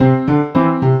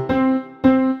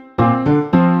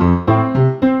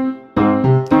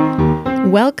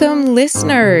Welcome,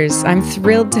 listeners! I'm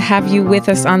thrilled to have you with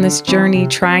us on this journey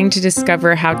trying to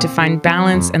discover how to find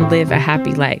balance and live a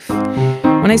happy life.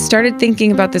 When I started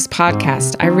thinking about this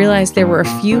podcast, I realized there were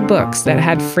a few books that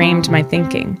had framed my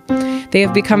thinking. They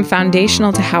have become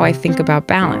foundational to how I think about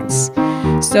balance.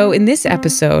 So in this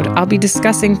episode, I'll be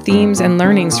discussing themes and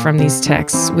learnings from these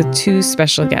texts with two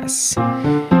special guests.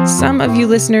 Some of you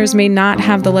listeners may not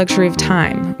have the luxury of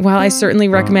time. While I certainly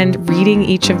recommend reading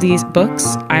each of these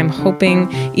books, I'm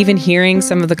hoping even hearing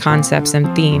some of the concepts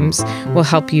and themes will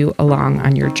help you along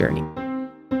on your journey.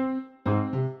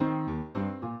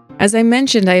 As I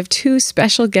mentioned, I have two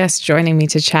special guests joining me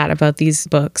to chat about these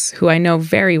books who I know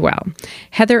very well.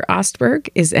 Heather Ostberg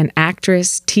is an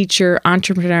actress, teacher,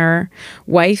 entrepreneur,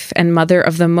 wife, and mother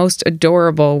of the most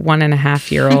adorable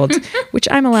 1.5-year-old, which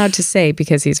I'm allowed to say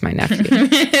because he's my nephew.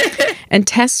 And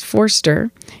Tess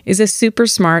Forster is a super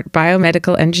smart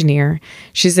biomedical engineer.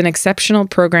 She's an exceptional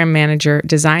program manager,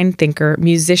 design thinker,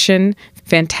 musician,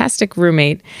 fantastic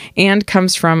roommate, and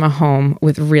comes from a home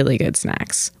with really good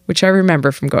snacks, which I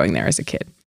remember from going there as a kid.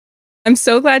 I'm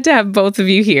so glad to have both of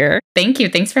you here. Thank you.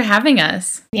 Thanks for having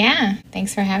us. Yeah,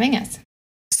 thanks for having us.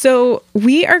 So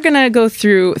we are going to go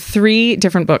through 3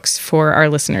 different books for our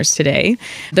listeners today.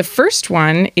 The first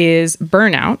one is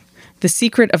Burnout: The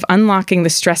Secret of Unlocking the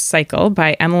Stress Cycle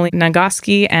by Emily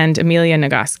Nagoski and Amelia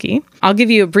Nagoski. I'll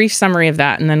give you a brief summary of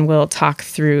that, and then we'll talk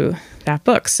through that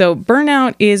book. So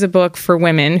Burnout is a book for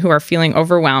women who are feeling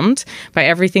overwhelmed by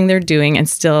everything they're doing and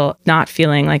still not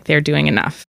feeling like they're doing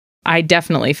enough. I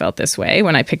definitely felt this way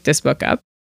when I picked this book up.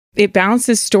 It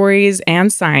balances stories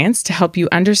and science to help you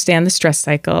understand the stress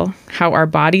cycle, how our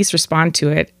bodies respond to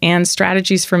it, and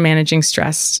strategies for managing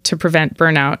stress to prevent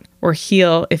burnout or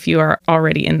heal if you are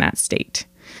already in that state.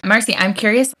 Marcy, I'm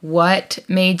curious, what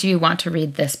made you want to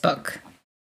read this book?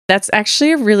 That's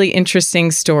actually a really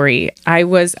interesting story. I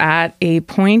was at a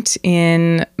point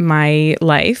in my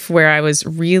life where I was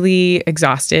really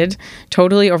exhausted,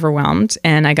 totally overwhelmed,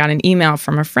 and I got an email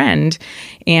from a friend,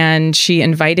 and she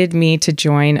invited me to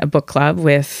join a book club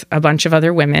with a bunch of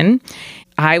other women.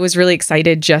 I was really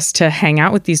excited just to hang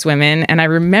out with these women, and I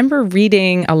remember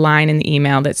reading a line in the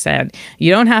email that said,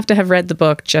 "You don't have to have read the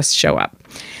book, just show up."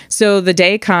 So the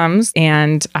day comes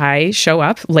and I show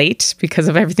up late because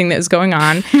of everything that was going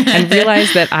on and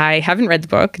realize that I haven't read the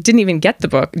book, didn't even get the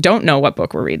book, don't know what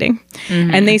book we're reading.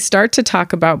 Mm-hmm. And they start to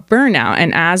talk about burnout.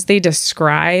 And as they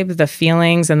describe the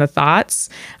feelings and the thoughts,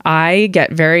 I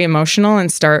get very emotional and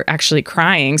start actually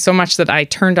crying so much that I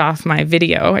turned off my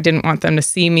video. I didn't want them to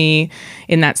see me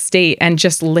in that state and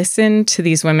just listen to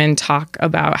these women talk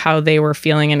about how they were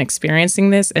feeling and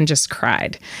experiencing this and just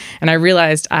cried. And I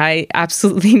realized I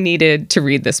absolutely needed to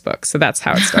read this book. So that's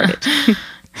how it started.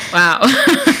 Wow.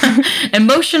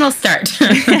 Emotional start.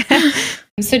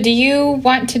 So do you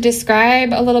want to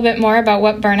describe a little bit more about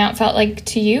what burnout felt like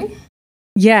to you?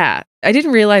 Yeah, I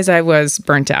didn't realize I was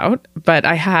burnt out, but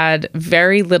I had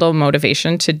very little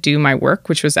motivation to do my work,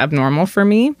 which was abnormal for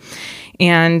me.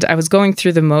 And I was going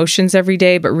through the motions every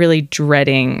day, but really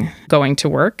dreading going to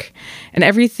work. And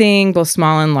everything, both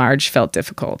small and large, felt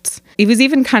difficult. It was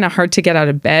even kind of hard to get out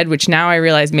of bed, which now I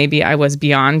realize maybe I was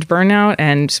beyond burnout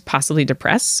and possibly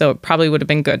depressed. So it probably would have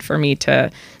been good for me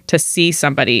to see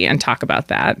somebody and talk about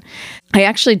that. I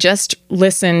actually just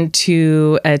listened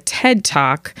to a TED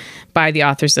Talk by the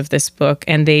authors of this book,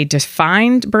 and they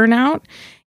defined burnout.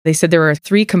 They said there were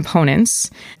 3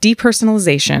 components: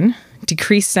 depersonalization,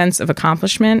 decreased sense of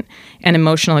accomplishment, and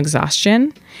emotional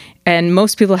exhaustion. And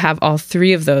most people have all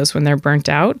 3 of those when they're burnt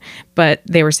out. But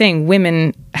they were saying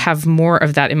women have more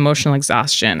of that emotional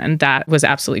exhaustion. And that was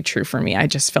absolutely true for me. I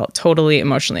just felt totally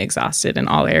emotionally exhausted in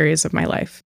all areas of my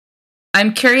life.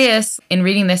 I'm curious, in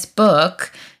reading this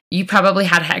book, you probably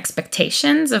had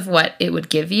expectations of what it would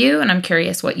give you. And I'm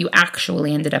curious what you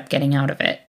actually ended up getting out of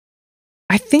it.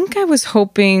 I think I was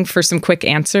hoping for some quick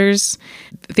answers,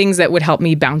 things that would help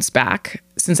me bounce back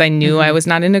since I knew I was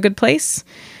not in a good place.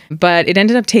 But it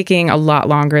ended up taking a lot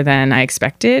longer than I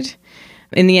expected.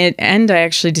 In the end, I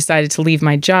actually decided to leave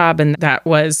my job, and that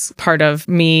was part of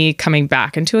me coming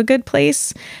back into a good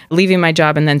place, leaving my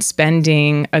job and then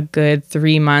spending a good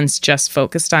 3 months just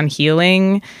focused on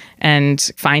healing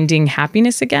and finding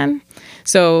happiness again.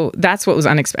 So that's what was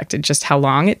unexpected, just how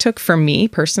long it took for me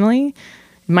personally.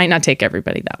 It might not take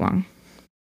everybody that long.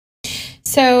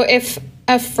 So if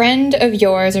a friend of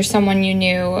yours or someone you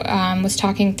knew was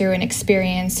talking through an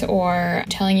experience or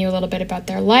telling you a little bit about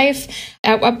their life,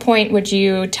 at what point would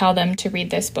you tell them to read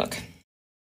this book?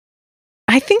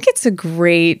 I think it's a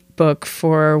great book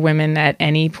for women at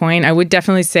any point. I would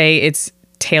definitely say it's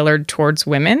tailored towards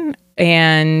women.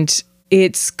 And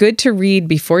It's good to read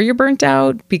before you're burnt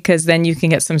out because then you can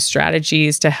get some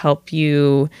strategies to help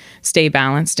you stay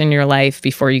balanced in your life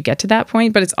before you get to that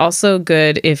point. But it's also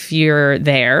good if you're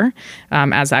there,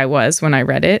 as I was when I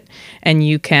read it, and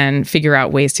you can figure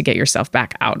out ways to get yourself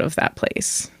back out of that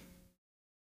place.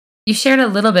 You shared a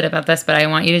little bit about this, but I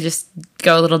want you to just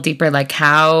go a little deeper. Like,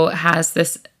 how has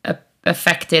this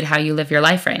affected how you live your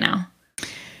life right now?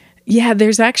 Yeah,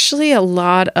 there's actually a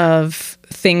lot of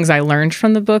things I learned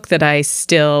from the book that I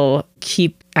still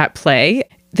keep at play.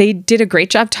 They did a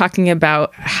great job talking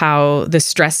about how the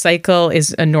stress cycle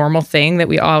is a normal thing that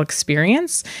we all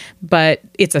experience, but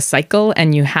it's a cycle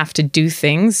and you have to do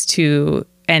things to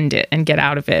end it and get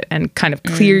out of it and kind of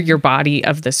clear your body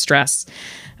of the stress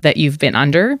that you've been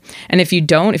under. And if you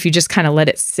don't, if you just kind of let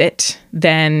it sit,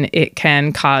 then it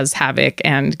can cause havoc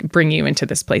and bring you into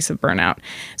this place of burnout.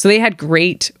 So they had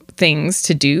great things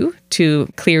to do to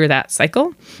clear that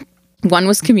cycle. One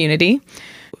was community,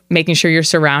 making sure you're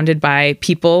surrounded by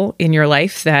people in your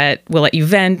life that will let you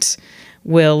vent,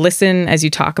 will listen as you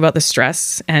talk about the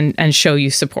stress and show you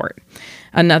support.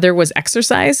 Another was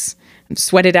exercise.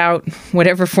 Sweat it out,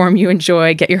 whatever form you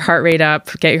enjoy, get your heart rate up,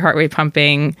 get your heart rate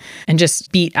pumping, and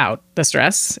just beat out the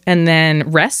stress. And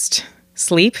then rest,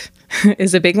 sleep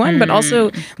is a big one, but also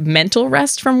mental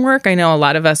rest from work. I know a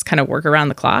lot of us kind of work around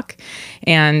the clock,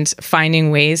 and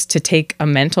finding ways to take a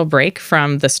mental break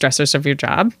from the stressors of your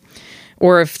job,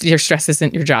 or if your stress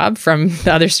isn't your job, from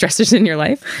the other stressors in your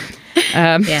life.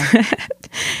 And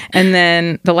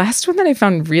then the last one that I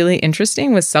found really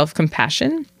interesting was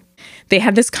self-compassion. They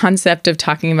had this concept of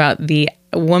talking about the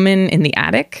woman in the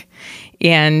attic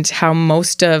and how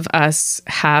most of us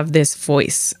have this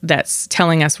voice that's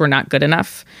telling us we're not good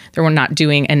enough, that we're not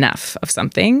doing enough of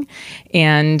something.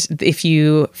 And if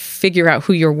you figure out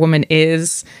who your woman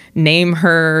is, name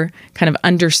her, kind of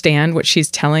understand what she's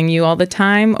telling you all the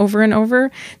time over and over,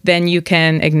 then you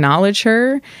can acknowledge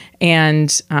her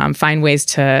and find ways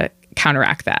to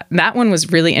counteract that. That one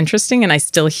was really interesting, and I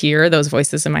still hear those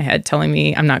voices in my head telling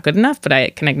me I'm not good enough, but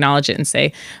I can acknowledge it and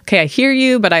say, okay, I hear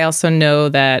you, but I also know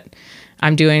that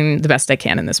I'm doing the best I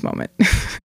can in this moment.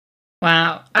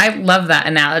 Wow. I love that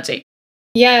analogy.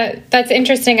 Yeah, that's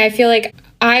interesting. I feel like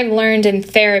I've learned in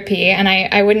therapy, and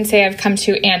I wouldn't say I've come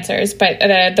to answers, but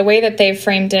the way that they've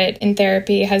framed it in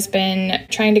therapy has been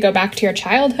trying to go back to your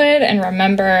childhood and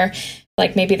remember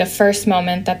like maybe the first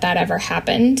moment that ever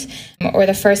happened, or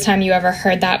the first time you ever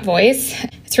heard that voice.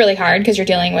 It's really hard because you're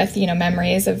dealing with,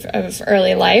 memories of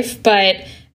early life, but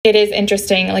it is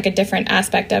interesting, like a different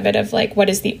aspect of it, of like, what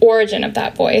is the origin of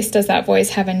that voice? Does that voice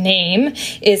have a name?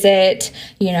 Is it,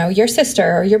 your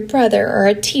sister or your brother or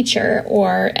a teacher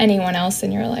or anyone else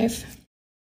in your life?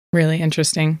 Really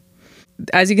interesting.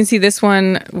 As you can see, this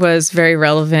one was very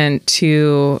relevant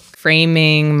to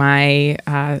framing my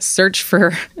search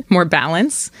for more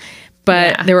balance.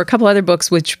 But there were a couple other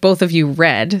books which both of you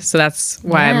read. So that's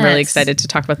why I'm really excited to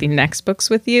talk about the next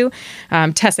books with you.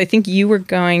 Tess, I think you were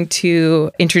going to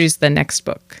introduce the next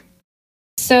book.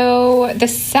 So the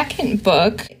second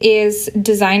book is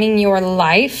Designing Your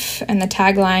Life, and the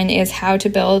tagline is How to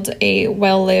Build a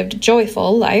Well-Lived,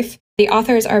 Joyful Life. The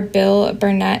authors are Bill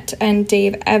Burnett and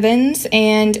Dave Evans,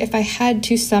 and if I had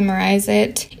to summarize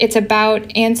it, it's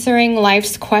about answering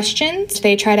life's questions.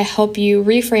 They try to help you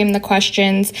reframe the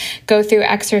questions, go through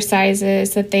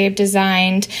exercises that they've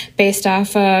designed based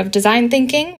off of design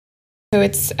thinking. So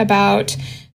it's about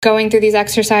going through these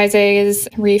exercises,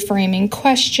 reframing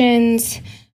questions,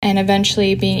 and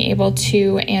eventually being able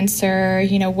to answer,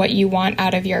 what you want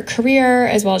out of your career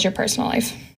as well as your personal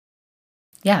life.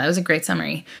 Yeah, that was a great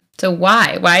summary. So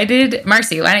why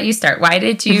Marcy, why don't you start? Why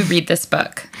did you read this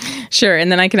book? Sure.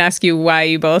 And then I can ask you why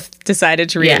you both decided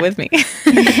to read it with me.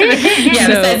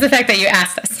 Besides the fact that you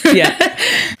asked us.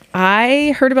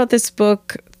 I heard about this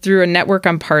book through a network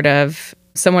I'm part of.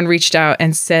 Someone reached out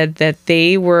and said that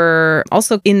they were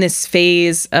also in this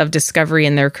phase of discovery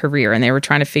in their career and they were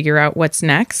trying to figure out what's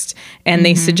next. And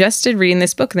they suggested reading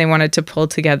this book and they wanted to pull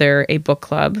together a book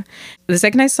club. The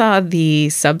second I saw the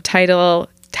subtitle,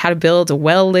 How to Build a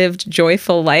Well-Lived,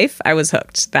 Joyful Life, I was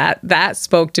hooked. That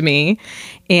spoke to me.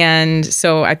 And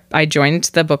so I joined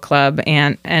the book club.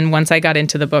 And once I got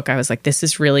into the book, I was like, this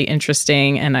is really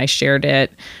interesting. And I shared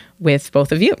it with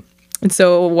both of you. And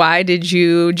so why did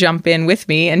you jump in with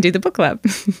me and do the book club?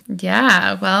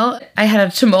 Yeah, well, I had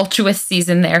a tumultuous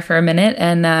season there for a minute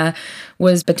and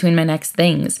was between my next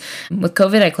things. With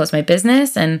COVID, I closed my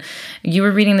business and you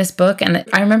were reading this book. And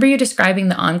I remember you describing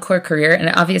the encore career. And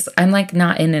obviously, I'm like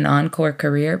not in an encore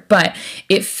career, but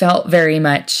it felt very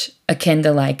much akin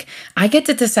to like, I get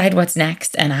to decide what's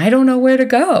next and I don't know where to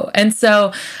go. And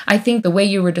so I think the way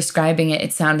you were describing it,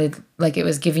 it sounded like it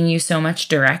was giving you so much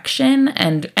direction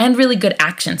and really good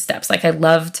action steps. Like I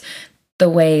loved the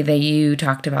way that you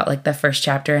talked about like the first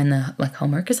chapter and the like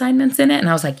homework assignments in it. And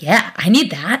I was like, yeah, I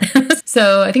need that.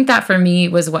 So I think that for me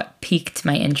was what piqued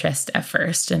my interest at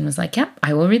first and was like, yep,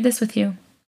 I will read this with you.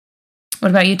 What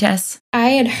about you, Tess? I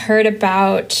had heard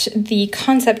about the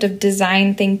concept of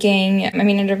design thinking. I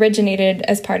mean, it originated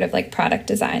as part of like product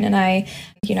design. And I,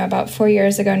 about 4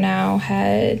 years ago now,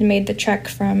 had made the trek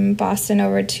from Boston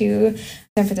over to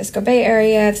San Francisco Bay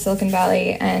Area, Silicon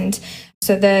Valley. And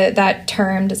so that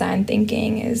term design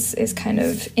thinking is kind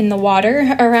of in the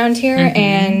water around here. Mm-hmm.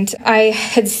 And I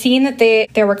had seen that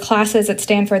there were classes at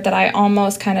Stanford that I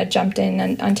almost kind of jumped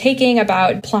in on taking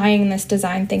about applying this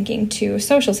design thinking to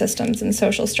social systems and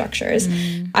social structures.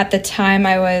 Mm. At the time,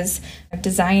 I was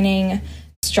designing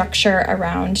structure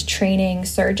around training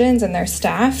surgeons and their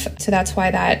staff. So that's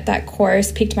why that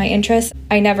course piqued my interest.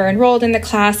 I never enrolled in the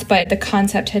class, but the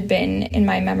concept had been in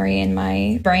my memory, in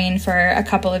my brain for a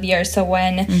couple of years. So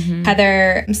when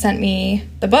Heather sent me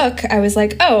the book, I was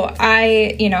like, oh,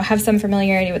 I, have some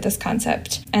familiarity with this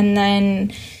concept. And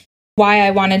then why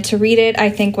I wanted to read it, I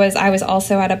think, was I was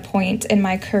also at a point in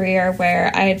my career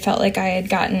where I had felt like I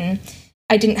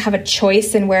didn't have a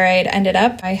choice in where I had ended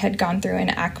up. I had gone through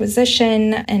an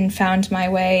acquisition and found my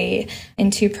way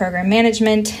into program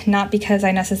management, not because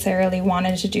I necessarily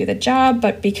wanted to do the job,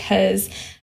 but because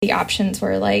the options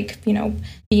were like,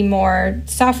 be more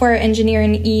software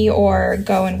engineering-y or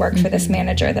go and work for this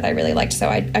manager that I really liked. So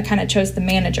I kind of chose the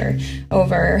manager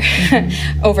over,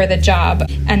 over the job.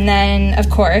 And then, of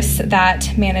course,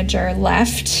 that manager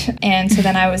left. And so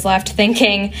then I was left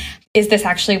thinking, is this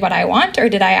actually what I want, or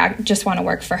did I just want to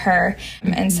work for her?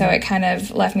 And so it kind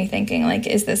of left me thinking, like,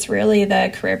 is this really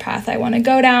the career path I want to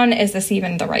go down? Is this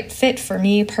even the right fit for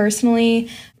me personally?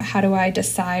 How do I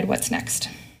decide what's next?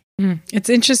 It's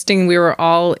interesting. We were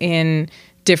all in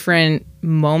different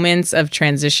moments of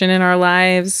transition in our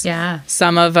lives. Yeah.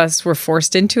 Some of us were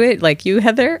forced into it, like you,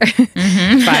 Heather,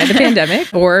 by the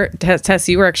pandemic. Or Tess,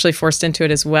 you were actually forced into it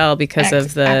as well because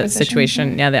of the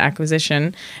situation. Yeah, the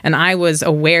acquisition. And I was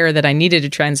aware that I needed a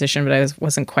transition, but I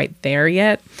wasn't quite there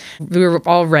yet. We were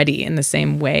all ready in the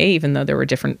same way, even though there were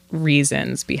different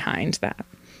reasons behind that.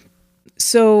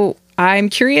 So I'm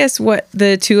curious what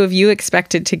the two of you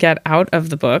expected to get out of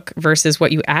the book versus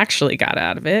what you actually got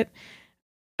out of it.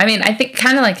 I mean, I think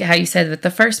kind of like how you said with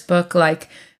the first book, like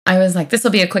I was like, this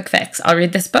will be a quick fix. I'll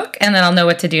read this book and then I'll know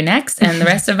what to do next. And the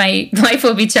rest of my life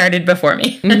will be charted before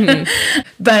me.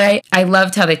 But I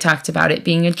loved how they talked about it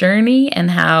being a journey and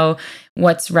how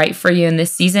what's right for you in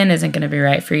this season isn't going to be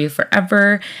right for you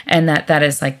forever. And that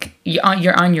is like,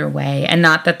 you're on your way, and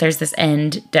not that there's this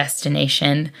end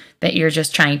destination that you're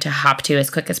just trying to hop to as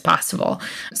quick as possible.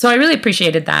 So I really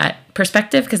appreciated that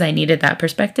perspective because I needed that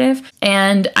perspective.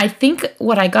 And I think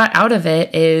what I got out of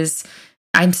it is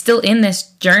I'm still in this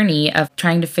journey of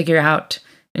trying to figure out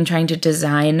and trying to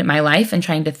design my life and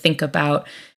trying to think about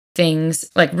things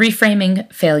like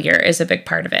reframing failure is a big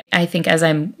part of it. I think as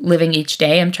I'm living each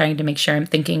day, I'm trying to make sure I'm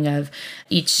thinking of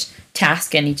each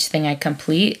task and each thing I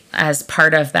complete as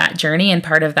part of that journey and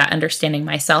part of that understanding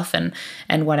myself and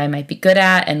what I might be good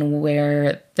at and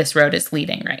where this road is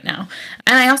leading right now.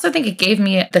 And I also think it gave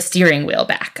me the steering wheel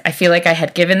back. I feel like I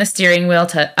had given the steering wheel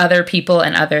to other people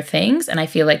and other things, and I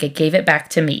feel like it gave it back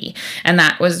to me. And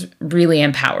that was really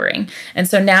empowering. And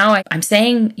so now I'm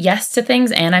saying yes to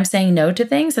things and I'm saying no to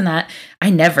things, and that I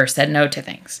never said no to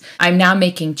things. I'm now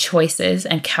making choices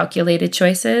and calculated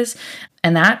choices.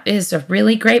 And that is a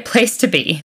really great place to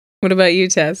be. What about you,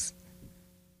 Tess?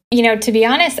 To be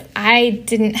honest, I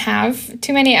didn't have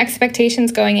too many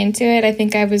expectations going into it. I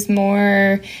think I was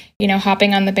more,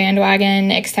 hopping on the bandwagon,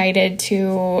 excited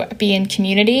to be in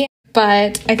community.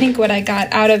 But I think what I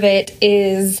got out of it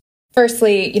is,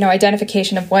 firstly,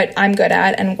 identification of what I'm good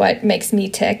at and what makes me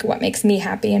tick, what makes me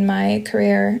happy in my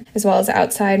career, as well as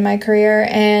outside my career.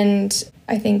 And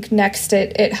I think next,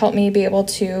 it helped me be able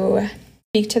to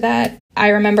speak to that. I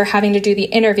remember having to do the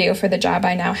interview for the job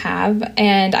I now have,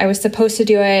 and I was supposed to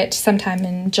do it sometime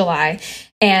in July.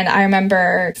 And I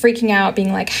remember freaking out,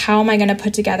 being like, how am I going to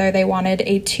put together? They wanted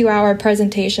a 2-hour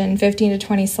presentation, 15 to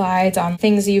 20 slides on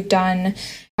things you've done,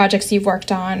 projects you've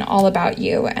worked on, all about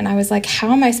you. And I was like,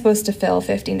 how am I supposed to fill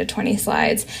 15 to 20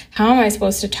 slides? How am I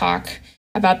supposed to talk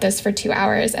about this for 2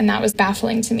 hours? And that was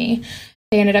baffling to me.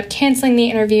 They ended up canceling the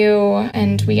interview,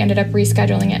 and we ended up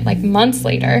rescheduling it like months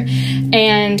later.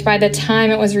 And by the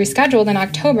time it was rescheduled in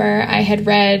October, I had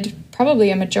read probably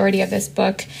a majority of this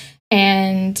book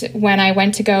And when I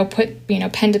went to go put,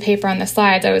 pen to paper on the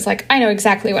slides, I was like, I know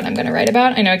exactly what I'm going to write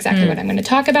about. I know exactly what I'm going to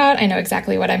talk about. I know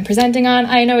exactly what I'm presenting on.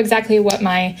 I know exactly what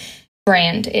my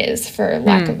brand is, for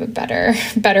lack of a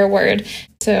better word.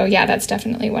 So yeah, that's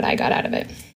definitely what I got out of it.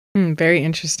 Very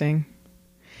interesting.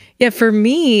 Yeah, for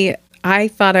me, I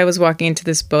thought I was walking into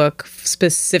this book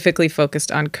specifically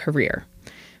focused on career.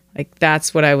 Like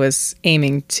that's what I was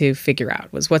aiming to figure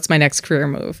out, was what's my next career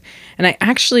move. And I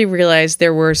actually realized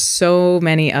there were so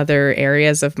many other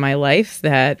areas of my life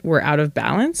that were out of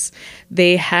balance.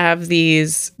 They have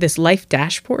this life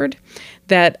dashboard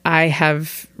that I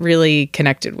have really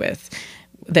connected with.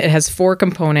 That has 4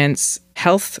 components: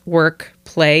 health, work,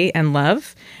 play, and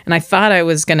love. And I thought I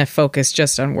was going to focus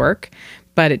just on work,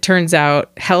 but it turns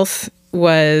out health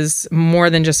was more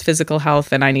than just physical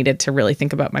health, and I needed to really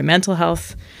think about my mental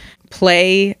health.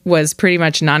 Play was pretty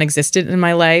much non-existent in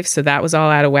my life, so that was all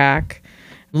out of whack.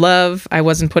 Love, I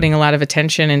wasn't putting a lot of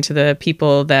attention into the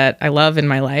people that I love in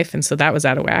my life, and so that was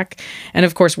out of whack. And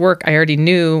of course, work, I already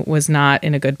knew was not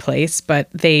in a good place, but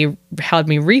they helped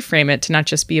me reframe it to not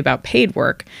just be about paid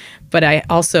work, but I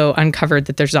also uncovered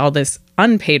that there's all this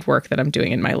unpaid work that I'm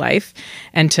doing in my life.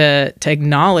 And to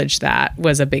acknowledge that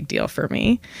was a big deal for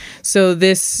me. So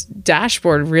this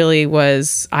dashboard really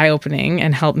was eye-opening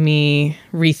and helped me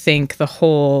rethink the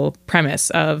whole premise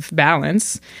of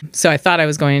balance. So I thought I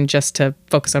was going just to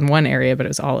focus on one area, but it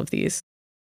was all of these.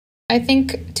 I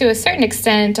think to a certain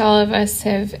extent, all of us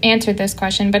have answered this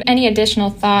question, but any additional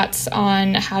thoughts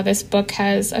on how this book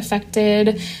has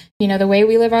affected, the way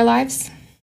we live our lives?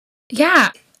 Yeah,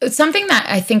 something that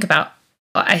I think about,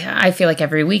 I feel like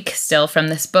every week still from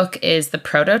this book, is the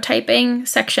prototyping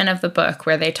section of the book,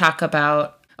 where they talk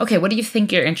about, okay, what do you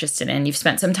think you're interested in? You've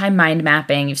spent some time mind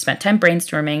mapping, you've spent time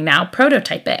brainstorming, now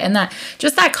prototype it. And that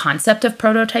concept of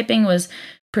prototyping was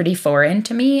pretty foreign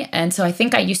to me. And so I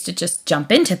think I used to just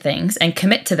jump into things and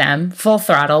commit to them full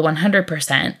throttle,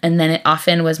 100%. And then it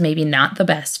often was maybe not the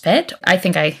best fit. I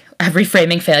think I have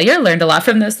reframing failure, learned a lot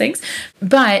from those things.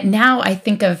 But now I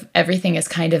think of everything as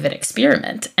kind of an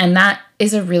experiment. And that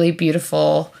is a really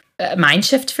beautiful mind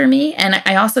shift for me. And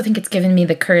I also think it's given me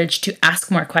the courage to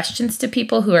ask more questions to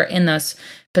people who are in those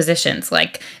positions.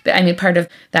 Part of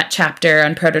that chapter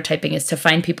on prototyping is to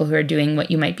find people who are doing what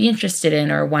you might be interested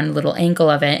in, or one little angle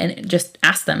of it, and just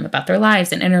ask them about their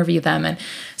lives and interview them. And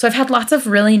so I've had lots of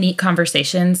really neat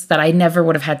conversations that I never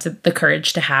would have had the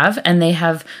courage to have. And they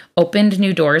have opened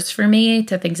new doors for me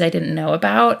to things I didn't know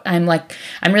about. I'm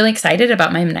really excited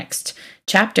about my next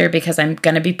chapter, because I'm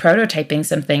going to be prototyping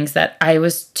some things that I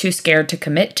was too scared to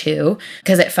commit to,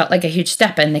 because it felt like a huge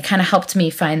step. And they kind of helped me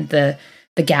find the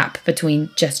gap between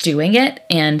just doing it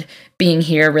and being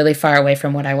here really far away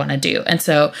from what I want to do. And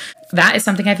so that is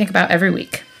something I think about every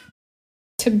week.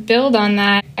 To build on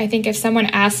that, I think if someone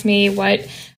asked me what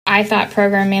I thought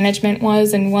program management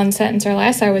was in one sentence or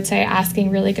less, I would say asking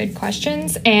really good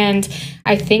questions. And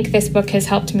I think this book has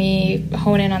helped me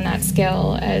hone in on that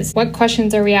skill, as what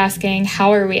questions are we asking?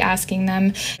 How are we asking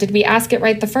them? Did we ask it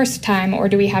right the first time, or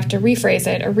do we have to rephrase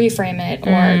it or reframe it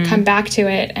or come back to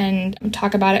it and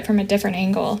talk about it from a different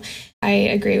angle? I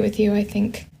agree with you. I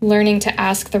think learning to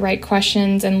ask the right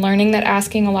questions and learning that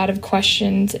asking a lot of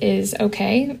questions is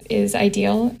okay, is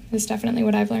ideal, is definitely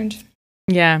what I've learned.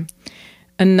 Yeah.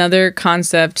 Another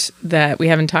concept that we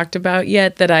haven't talked about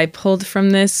yet that I pulled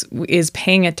from this is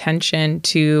paying attention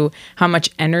to how much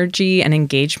energy and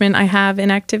engagement I have in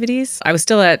activities. I was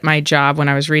still at my job when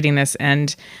I was reading this,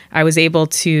 and I was able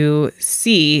to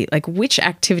see which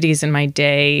activities in my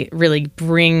day really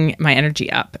bring my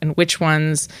energy up and which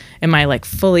ones am I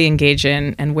fully engaged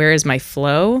in, and where is my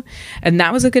flow. And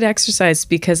that was a good exercise,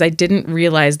 because I didn't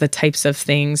realize the types of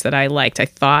things that I liked. I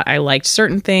thought I liked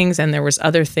certain things, and there was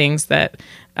other things that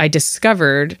I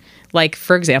discovered,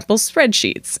 for example,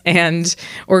 spreadsheets and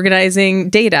organizing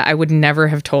data. I would never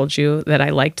have told you that I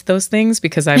liked those things,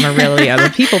 because I'm a really other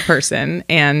people person,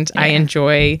 and I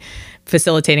enjoy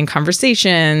facilitating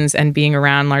conversations and being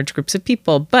around large groups of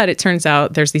people. But it turns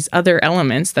out there's these other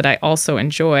elements that I also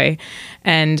enjoy.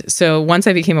 And so once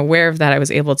I became aware of that, I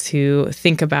was able to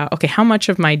think about, okay, how much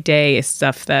of my day is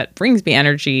stuff that brings me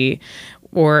energy,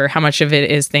 or how much of it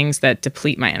is things that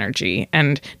deplete my energy.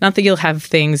 And not that you'll have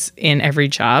things in every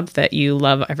job that you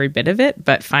love every bit of it,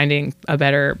 but finding a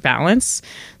better balance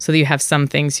so that you have some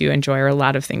things you enjoy, or a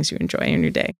lot of things you enjoy in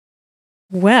your day.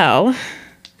 Well,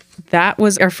 that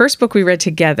was our first book we read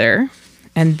together.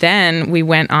 And then we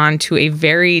went on to a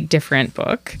very different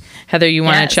book. Heather, you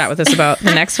want to chat with us about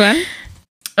the next one?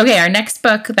 Okay, our next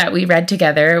book that we read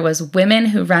together was Women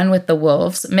Who Run with the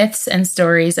Wolves, Myths and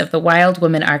Stories of the Wild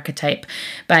Woman Archetype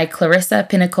by Clarissa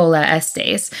Pinicola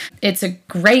Estes. It's a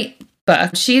great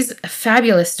book. She's a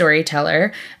fabulous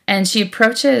storyteller, and she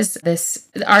approaches this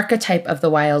archetype of the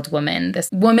wild woman, this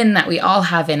woman that we all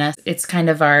have in us. It's kind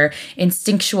of our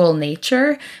instinctual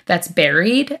nature that's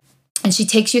buried. And she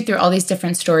takes you through all these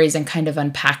different stories and kind of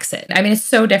unpacks it. I mean, it's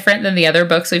so different than the other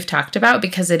books we've talked about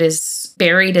because it is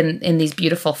buried in these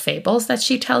beautiful fables that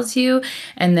she tells you.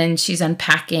 And then she's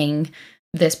unpacking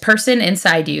this person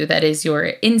inside you that is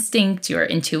your instinct, your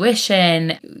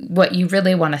intuition, what you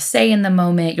really want to say in the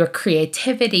moment, your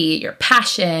creativity, your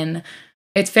passion.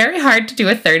 It's very hard to do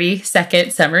a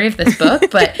 30-second summary of this book,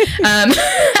 but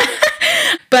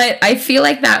but I feel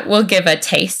like that will give a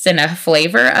taste and a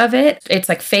flavor of it. It's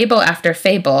like fable after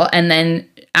fable, and then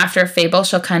after a fable,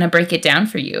 she'll kind of break it down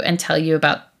for you and tell you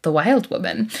about the wild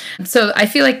woman. So I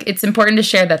feel like it's important to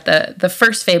share that the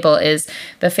first fable is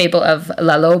the fable of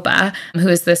La Loba, who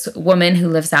is this woman who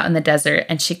lives out in the desert,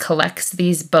 and she collects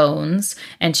these bones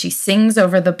and she sings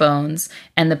over the bones,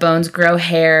 and the bones grow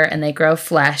hair and they grow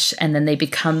flesh, and then they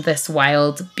become this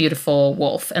wild, beautiful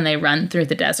wolf, and they run through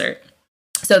the desert.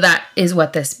 So that is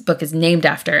what this book is named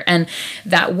after. And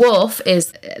that wolf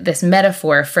is this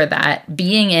metaphor for that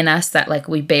being in us that like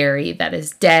we bury, that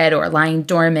is dead or lying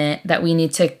dormant, that we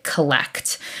need to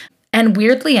collect. And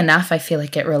weirdly enough, I feel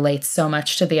like it relates so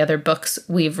much to the other books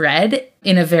we've read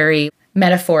in a very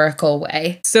metaphorical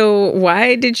way. So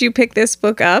why did you pick this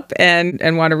book up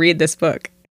and want to read this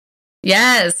book?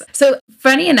 Yes. So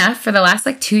funny enough, for the last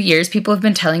 2 years, people have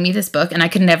been telling me this book and I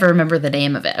could never remember the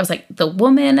name of it. I was like, The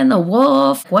Woman and the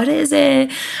Wolf, what is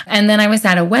it? And then I was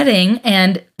at a wedding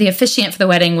and the officiant for the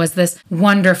wedding was this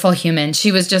wonderful human.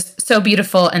 She was just so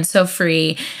beautiful and so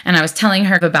free. And I was telling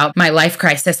her about my life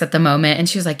crisis at the moment. And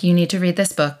she was like, you need to read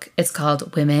this book. It's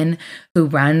called Women Who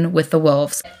Run with the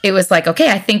Wolves. It was like, okay,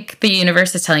 I think the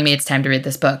universe is telling me it's time to read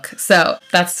this book. So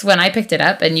that's when I picked it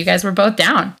up and you guys were both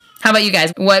down. How about you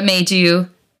guys? What made you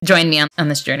join me on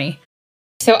this journey?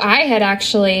 So I had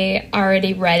actually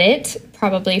already read it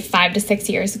probably 5 to 6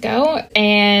 years ago.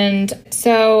 And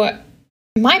so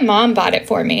my mom bought it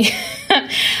for me.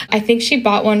 I think she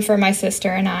bought one for my sister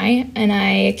and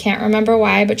I can't remember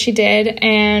why, but she did.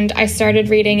 And I started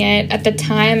reading it. At the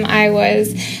time, I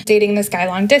was dating this guy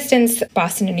long distance,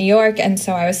 Boston to New York. And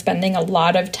so I was spending a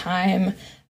lot of time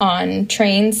on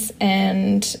trains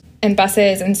and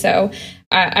buses. And so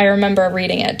I remember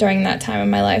reading it during that time of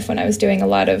my life when I was doing a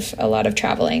lot of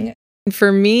traveling. For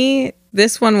me,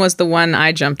 this one was the one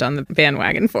I jumped on the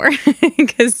bandwagon for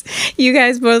because you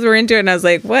guys both were into it. And I was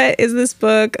like, what is this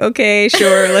book? Okay,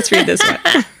 sure. Let's read this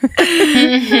one.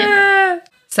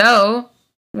 So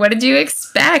what did you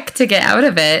expect to get out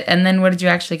of it? And then what did you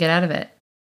actually get out of it?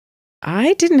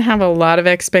 I didn't have a lot of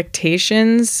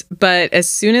expectations, but as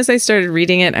soon as I started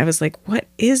reading it, I was like, what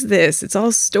is this? It's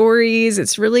all stories.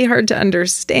 It's really hard to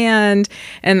understand.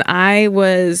 And I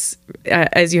was,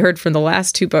 as you heard from the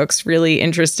last two books, really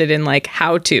interested in like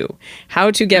how to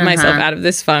get myself out of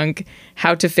this funk,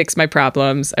 how to fix my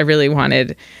problems. I really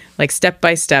wanted like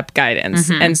step-by-step guidance.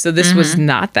 And so this was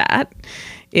not that.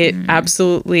 It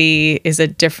absolutely is a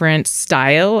different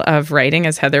style of writing,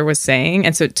 as Heather was saying.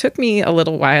 And so it took me a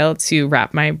little while to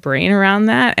wrap my brain around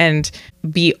that and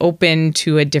be open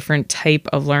to a different type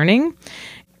of learning.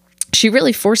 She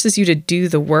really forces you to do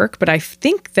the work, but I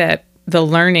think that the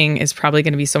learning is probably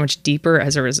going to be so much deeper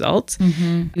as a result.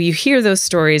 You hear those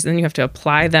stories, and then you have to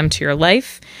apply them to your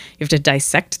life. You have to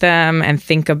dissect them and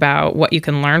think about what you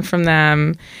can learn from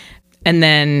them. And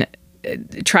then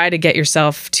try to get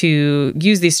yourself to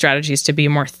use these strategies to be a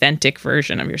more authentic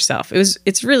version of yourself.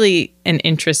 It's really an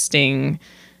interesting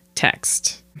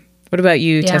text. What about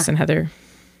you, Tess and Heather?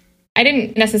 I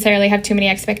didn't necessarily have too many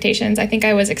expectations. I think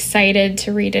I was excited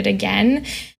to read it again.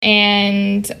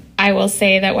 And I will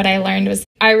say that what I learned was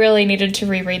I really needed to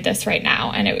reread this right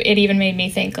now. And it even made me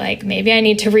think like maybe I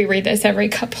need to reread this every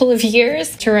couple of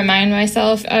years to remind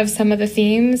myself of some of the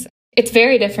themes. It's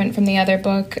very different from the other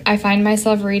book. I find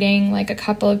myself reading like a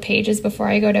couple of pages before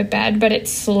I go to bed, but it's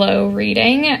slow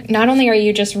reading. Not only are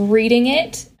you just reading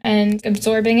it and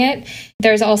absorbing it,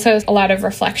 there's also a lot of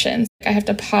reflections. I have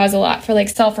to pause a lot for like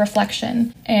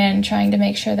self-reflection and trying to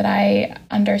make sure that I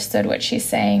understood what she's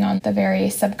saying on the very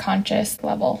subconscious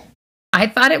level. I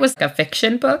thought it was a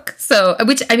fiction book, so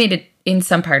which I mean, in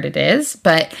some part it is,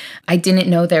 but I didn't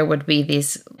know there would be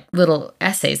these little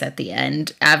essays at the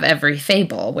end of every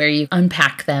fable where you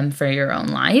unpack them for your own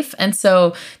life. And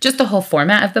so just the whole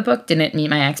format of the book didn't meet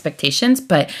my expectations,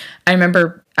 but I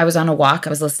remember I was on a walk. I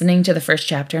was listening to the first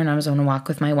chapter and I was on a walk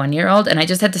with my 1-year-old. And I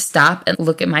just had to stop and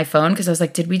look at my phone because I was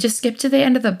like, did we just skip to the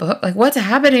end of the book? Like, what's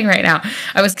happening right now?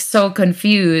 I was so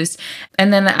confused.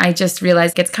 And then I just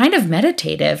realized it's kind of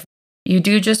meditative. You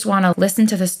do just want to listen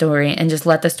to the story and just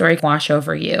let the story wash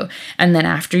over you. And then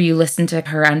after you listen to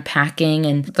her unpacking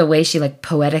and the way she like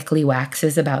poetically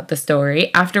waxes about the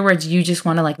story, afterwards you just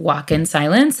want to like walk in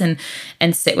silence and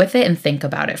sit with it and think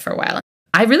about it for a while.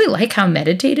 I really like how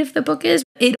meditative the book is.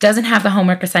 It doesn't have the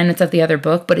homework assignments of the other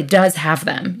book, but it does have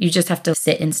them. You just have to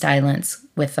sit in silence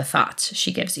with the thoughts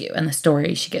she gives you and the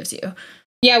story she gives you.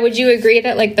 Yeah, would you agree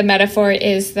that like the metaphor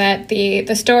is that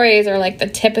the stories are like the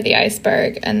tip of the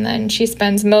iceberg, and then she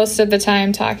spends most of the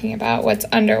time talking about what's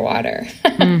underwater?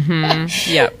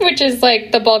 Yeah. Which is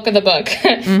like the bulk of the book.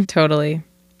 Totally.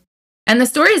 And the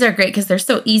stories are great because they're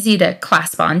so easy to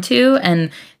clasp onto, and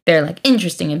they're like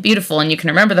interesting and beautiful, and you can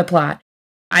remember the plot.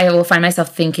 I will find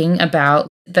myself thinking about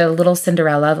the little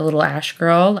Cinderella, the little Ash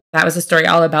girl. That was a story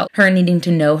all about her needing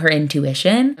to know her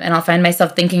intuition. And I'll find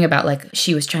myself thinking about like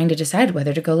she was trying to decide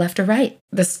whether to go left or right.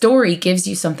 The story gives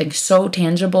you something so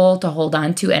tangible to hold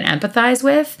on to and empathize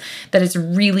with that it's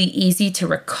really easy to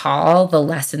recall the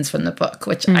lessons from the book,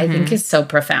 which I think is so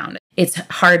profound. It's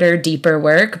harder, deeper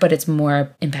work, but it's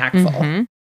more impactful.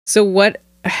 So what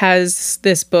has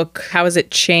this book, how has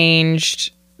it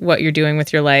changed what you're doing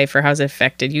with your life, or how's it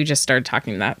affected? You just started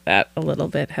talking about that a little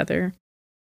bit, Heather.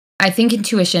 I think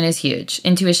intuition is huge.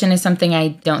 Intuition is something I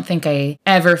don't think I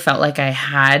ever felt like I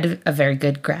had a very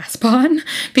good grasp on.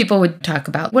 People would talk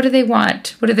about, what do they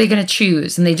want? What are they going to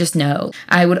choose? And they just know.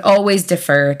 I would always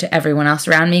defer to everyone else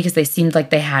around me because they seemed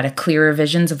like they had a clearer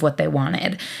visions of what they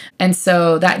wanted. And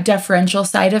so that deferential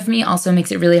side of me also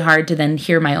makes it really hard to then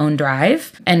hear my own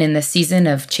drive. And in the season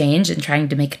of change and trying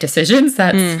to make decisions,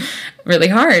 that's really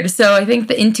hard. So I think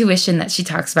the intuition that she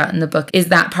talks about in the book is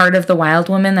that part of the wild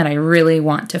woman that I really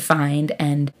want to find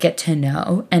and get to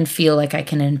know and feel like I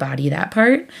can embody that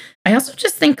part. I also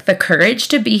just think the courage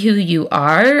to be who you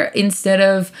are instead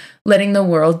of letting the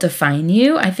world define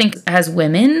you. I think as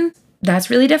women, that's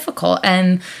really difficult.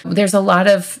 And there's a lot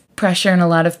of pressure and a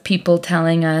lot of people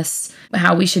telling us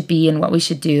how we should be and what we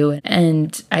should do.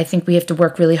 And I think we have to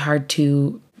work really hard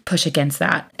to push against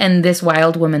that. And this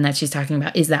wild woman that she's talking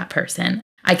about is that person.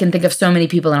 I can think of so many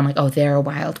people and I'm like, oh, they're a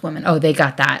wild woman. Oh, they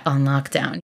got that on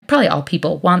lockdown. Probably all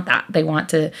people want that. They want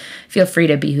to feel free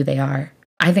to be who they are.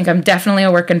 I think I'm definitely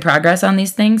a work in progress on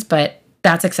these things, but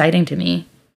that's exciting to me.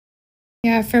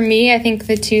 Yeah, for me, I think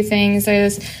the two things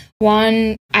is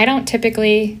one, I don't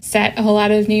typically set a whole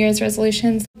lot of New Year's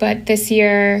resolutions, but this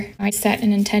year I set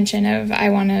an intention of I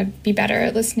want to be better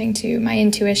at listening to my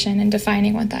intuition and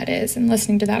defining what that is and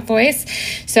listening to that voice.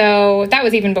 So that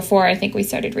was even before I think we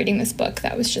started reading this book.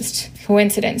 That was just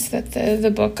coincidence that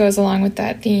the book goes along with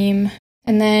that theme.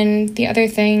 And then the other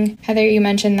thing, Heather, you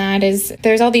mentioned that is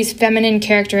there's all these feminine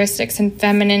characteristics and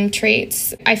feminine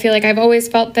traits. I feel like I've always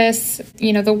felt this,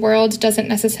 the world doesn't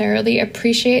necessarily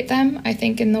appreciate them, I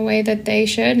think, in the way that they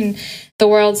should. And the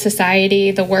world, society,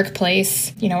 the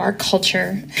workplace, our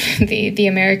culture, the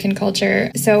American culture.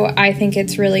 So I think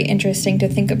it's really interesting to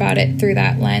think about it through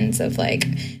that lens of like,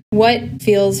 what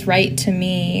feels right to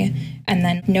me? And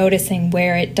then noticing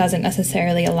where it doesn't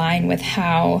necessarily align with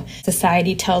how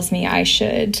society tells me I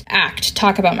should act,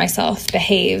 talk about myself,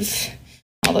 behave,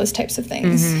 all those types of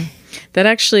things. That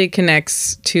actually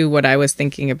connects to what I was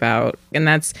thinking about. And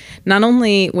that's not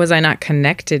only was I not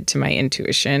connected to my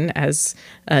intuition as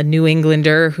a New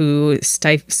Englander who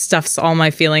stuffs all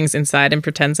my feelings inside and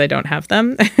pretends I don't have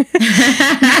them.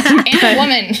 And a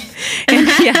woman.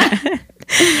 Yeah.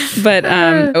 But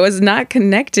I was not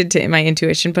connected to my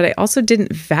intuition, but I also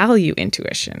didn't value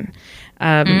intuition.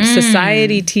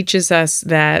 Society teaches us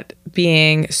that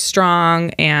being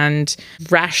strong and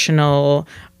rational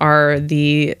are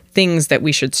the things that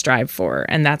we should strive for.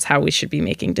 And that's how we should be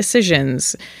making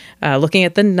decisions, looking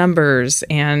at the numbers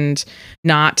and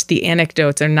not the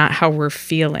anecdotes or not how we're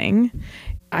feeling.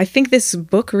 I think this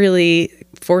book really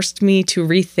forced me to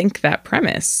rethink that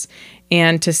premise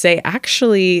and to say,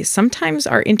 actually, sometimes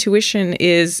our intuition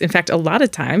is, in fact, a lot of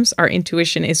times our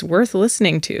intuition is worth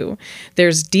listening to.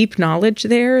 There's deep knowledge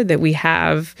there that we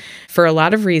have for a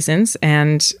lot of reasons,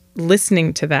 and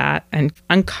listening to that and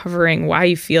uncovering why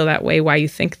you feel that way, why you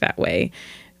think that way,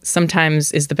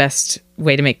 sometimes is the best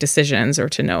way to make decisions or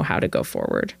to know how to go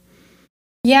forward.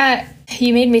 Yeah,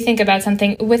 you made me think about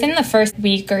something. Within the first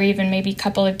week or even maybe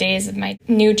couple of days of my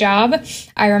new job,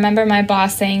 I remember my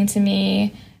boss saying to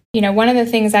me, one of the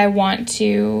things I want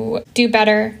to do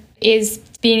better is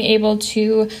being able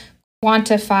to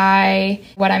quantify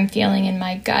what I'm feeling in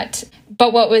my gut.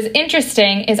 But what was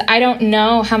interesting is I don't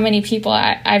know how many people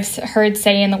I've heard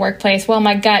say in the workplace, well,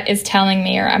 my gut is telling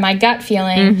me, or my gut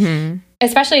feeling,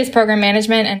 especially as program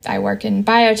management. And I work in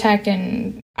biotech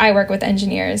and I work with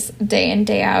engineers day in,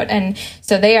 day out. And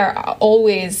so they are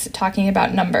always talking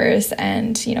about numbers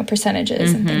and, you know,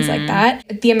 percentages and things like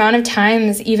that. The amount of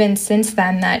times even since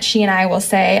then that she and I will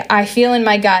say, I feel in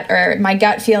my gut, or my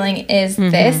gut feeling is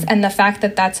this. And the fact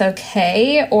that that's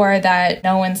okay, or that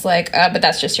no one's like, but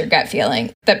that's just your gut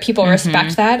feeling, that people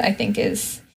respect that, I think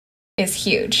is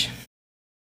huge.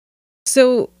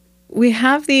 So we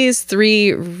have these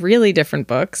 3 really different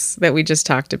books that we just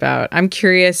talked about. I'm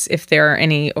curious if there are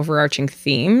any overarching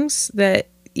themes that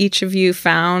each of you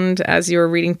found as you were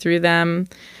reading through them,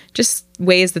 just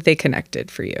ways that they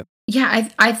connected for you. Yeah,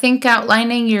 I think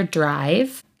outlining your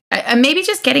drive, maybe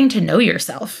just getting to know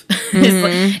yourself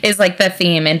is like the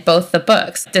theme in both the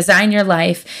books. Design your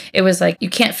life. It was like, you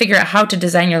can't figure out how to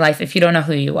design your life if you don't know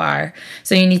who you are.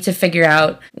 So you need to figure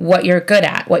out what you're good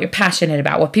at, what you're passionate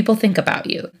about, what people think about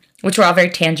you, which were all very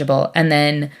tangible. And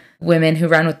then Women Who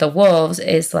Run with the Wolves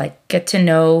is like, get to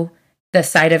know the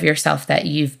side of yourself that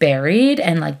you've buried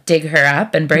and like dig her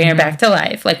up and bring her back to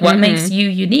life. Like what makes you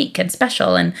unique and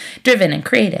special and driven and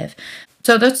creative.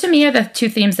 So those to me are the 2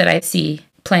 themes that I see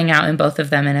playing out in both of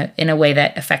them in a way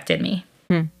that affected me.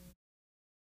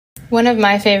 One of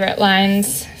my favorite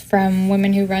lines from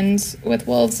Women Who Runs with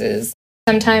Wolves is,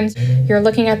 sometimes you're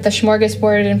looking at the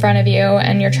smorgasbord in front of you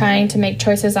and you're trying to make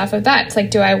choices off of that. It's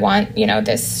like, do I want, you know,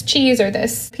 this cheese or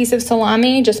this piece of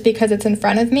salami just because it's in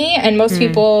front of me? And most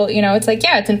people, you know, it's like,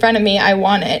 yeah, it's in front of me, I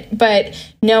want it. But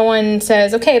no one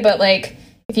says, okay, but like,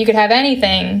 if you could have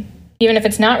anything, even if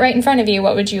it's not right in front of you,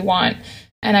 what would you want?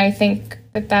 And I think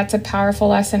that that's a powerful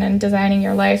lesson, in designing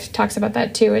your life talks about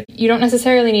that too. You don't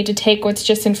necessarily need to take what's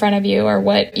just in front of you or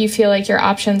what you feel like your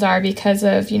options are because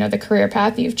of, you know, the career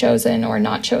path you've chosen or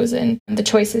not chosen, the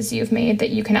choices you've made, that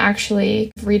you can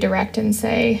actually redirect and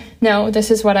say, no,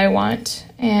 this is what I want,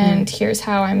 and here's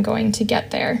how I'm going to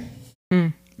get there.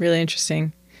 Really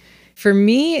interesting. For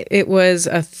me, it was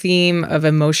a theme of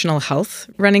emotional health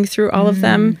running through all of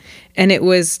them. And it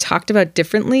was talked about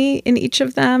differently in each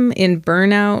of them. In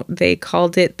Burnout, they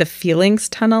called it the feelings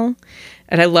tunnel.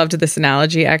 And I loved this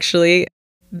analogy, actually.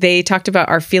 They talked about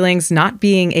our feelings not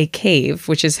being a cave,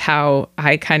 which is how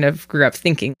I kind of grew up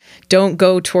thinking. Don't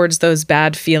go towards those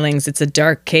bad feelings. It's a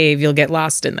dark cave. You'll get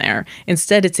lost in there.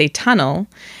 Instead, it's a tunnel.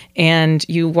 And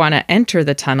you want to enter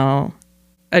the tunnel,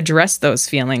 address those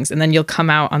feelings, and then you'll come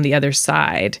out on the other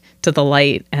side to the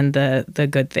light and the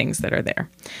good things that are there.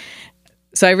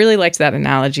 So I really liked that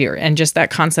analogy, and just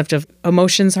that concept of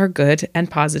emotions are good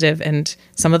and positive, and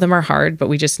some of them are hard, but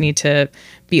we just need to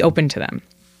be open to them.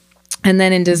 And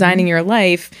then in Designing Your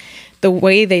Life, the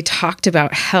way they talked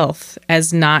about health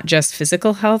as not just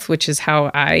physical health, which is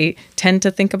how I tend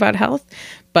to think about health,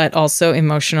 but also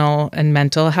emotional and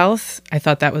mental health. I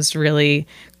thought that was really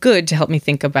good to help me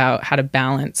think about how to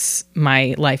balance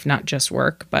my life, not just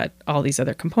work, but all these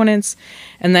other components.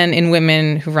 And then in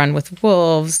Women Who Run with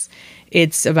Wolves,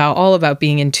 it's all about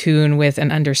being in tune with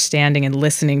and understanding and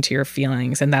listening to your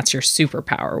feelings. And that's your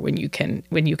superpower when you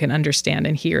can understand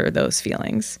and hear those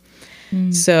feelings.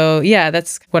 So yeah,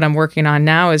 that's what I'm working on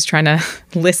now, is trying to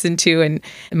listen to and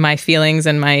my feelings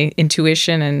and my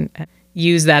intuition and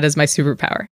use that as my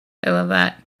superpower. I love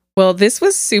that. Well, this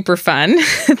was super fun.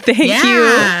 Thank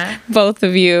you, both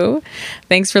of you.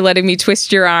 Thanks for letting me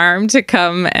twist your arm to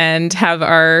come and have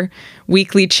our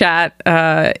weekly chat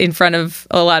in front of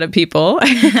a lot of people.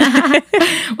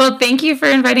 Well, thank you for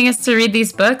inviting us to read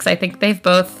these books. I think they've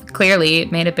both clearly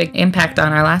made a big impact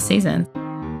on our last season.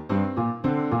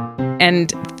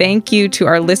 And thank you to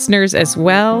our listeners as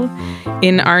well.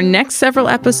 In our next several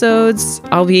episodes,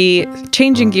 I'll be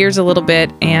changing gears a little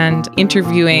bit and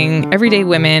interviewing everyday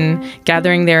women,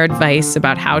 gathering their advice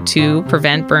about how to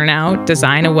prevent burnout,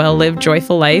 design a well-lived,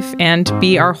 joyful life, and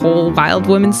be our whole wild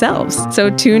women selves. So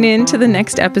tune in to the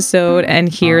next episode and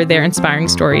hear their inspiring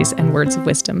stories and words of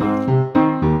wisdom.